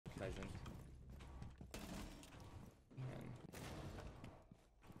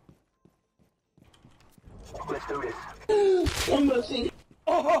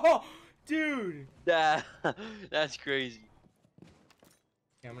Oh, dude. That's crazy.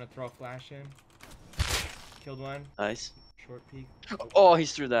 Okay, I'm gonna throw a flash in. Killed one. Nice. Short peek. Oh,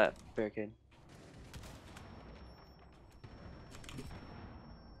 he's through that barricade.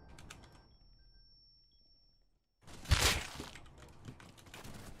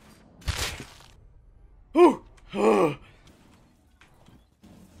 Ooh.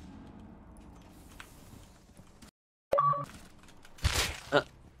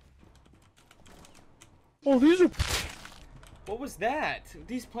 Oh, these are. What was that?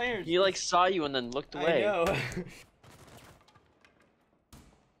 These players. He like saw you and then looked away. I know.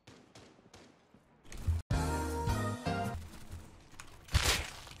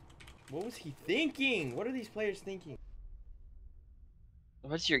 What was he thinking? What are these players thinking?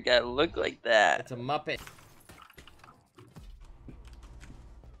 What's your guy look like that? It's a Muppet.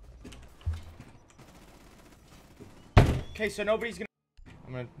 Okay, so nobody's gonna.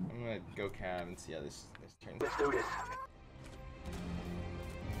 I'm gonna go cab and see how this turns. Let's do this.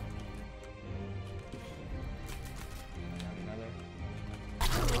 Got another.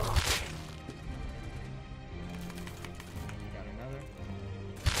 Got another.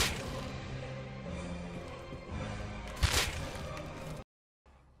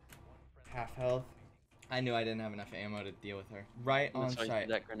 Half health. I knew I didn't have enough ammo to deal with her. Right on site.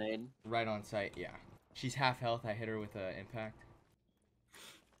 That grenade. Right on site, yeah. She's half health. I hit her with an impact.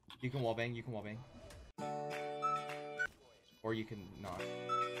 You can wallbang. You can wallbang. Or you can not.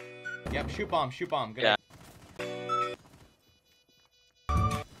 Yep. Shoot bomb. Shoot bomb. Good. Yeah.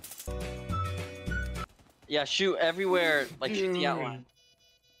 Yeah. Shoot everywhere. Like shoot the outline.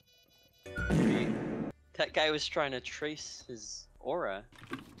 That guy was trying to trace his aura.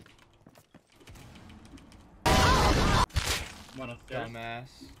 One upstairs. Dumbass.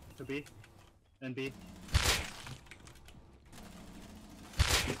 To B. And B.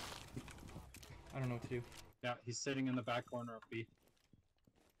 I don't know what to do. Yeah, he's sitting in the back corner of B.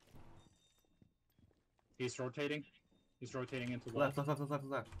 He's rotating. He's rotating into Left. That's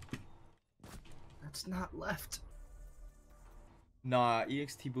not left. Nah,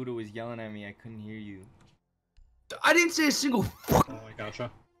 EXT Buddha was yelling at me. I couldn't hear you. I didn't say a single fucking. Oh, I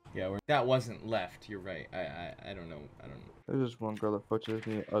gotcha. Yeah, that wasn't left. You're right. I don't know. I don't know. There's this one girl that photos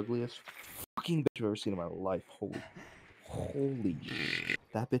me the ugliest fucking bitch I've ever seen in my life. Holy shit.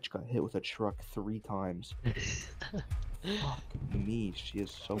 That bitch got hit with a truck 3 times. Fuck me, she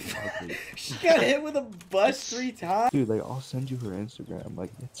is so ugly. She got hit with a bus 3 times. Dude, like, I'll send you her Instagram.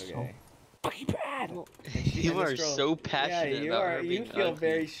 Like, it's so fucking bad. You are so passionate about her being you feel ugly.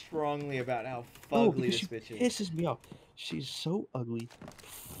 very strongly about how No, fugly because this she bitch is. pisses me off. She's so ugly.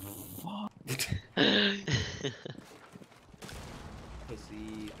 Fuck.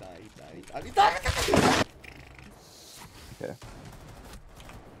 Pussy, Okay.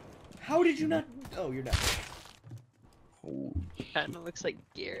 How did you not? Oh, you're done. Holy shit. Kinda looks like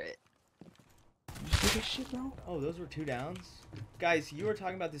Garrett. You see this shit, bro? Oh, those were 2 downs? Guys, you were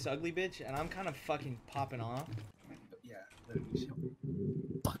talking about this ugly bitch, and I'm kind of fucking popping off. Yeah, literally.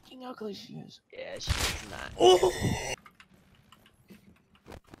 Fucking ugly she is. Yeah, she's not. Oh!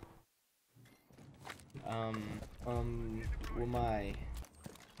 Well, my...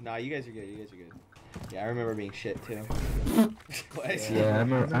 Nah, you guys are good, Yeah, I remember being shit, too. What? Yeah, I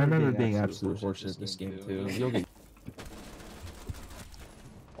remember being absolute horseshit this game, too. You'll get...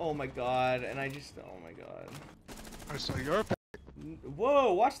 Oh my god, and I just... Oh my god. Oh, so you're...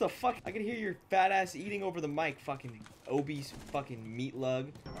 Whoa, watch the fuck... I can hear your fat ass eating over the mic, fucking obese fucking meat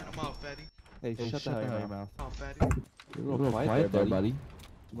lug. I'm all fatty. Hey, shut the hell your mouth. All fatty. You're a little quiet there, buddy.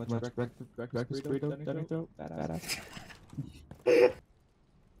 Too much breakfast burrito down your throat? Fat ass.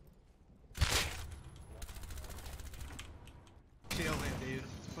 Chill in, dude.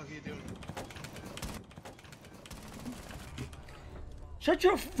 What the fuck are you doing? Shut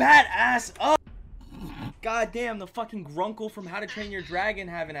your fat ass up! God damn, the fucking grunkle from How to Train Your Dragon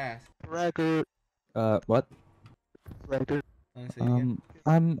have an ass. Record. What? Record.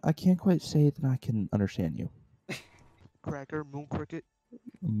 I can't quite say that I can understand you. Cracker, moon cricket.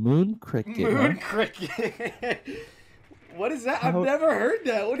 Moon cricket. Moon huh? cricket. What is that? I've How- never heard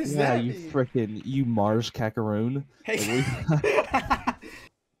that. What is Yeah, that you mean? frickin' you Mars Kakaroon. Hey. Okay,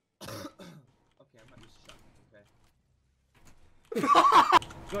 I'm not used to shotgun,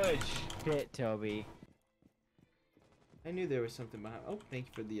 Good shit, Toby. I knew there was something behind. Oh, thank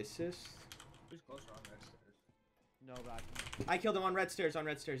you for the assist. Who's closer on red stairs? No, God. I killed him on red stairs. On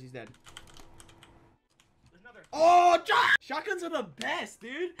red stairs, he's dead. There's another. Oh, shotguns are the best,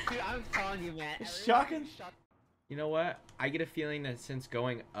 dude. Dude, I'm telling you, man. Shotgun. You know what? I get a feeling that since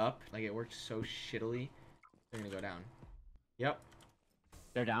going up, like it worked so shittily, They're gonna go down. Yep,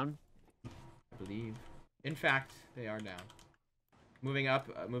 They're down. I believe. In fact, they are down. Moving up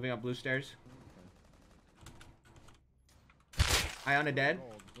blue stairs. Iona dead.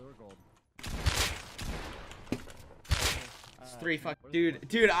 Gold. Blue or gold. It's 3 fuck.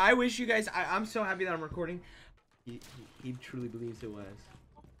 Dude, I wish you guys. I'm so happy that I'm recording. He truly believes it was.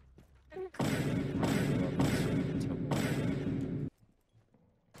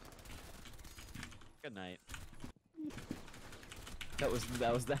 Good night. That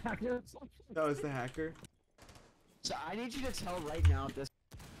was the hacker. That was the hacker. So I need you to tell right now if this.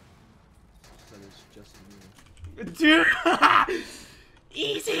 That is just me. Dude!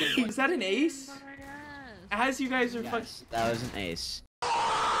 Easy! Is that an ace? As you guys are fucking. Yes, that was an ace.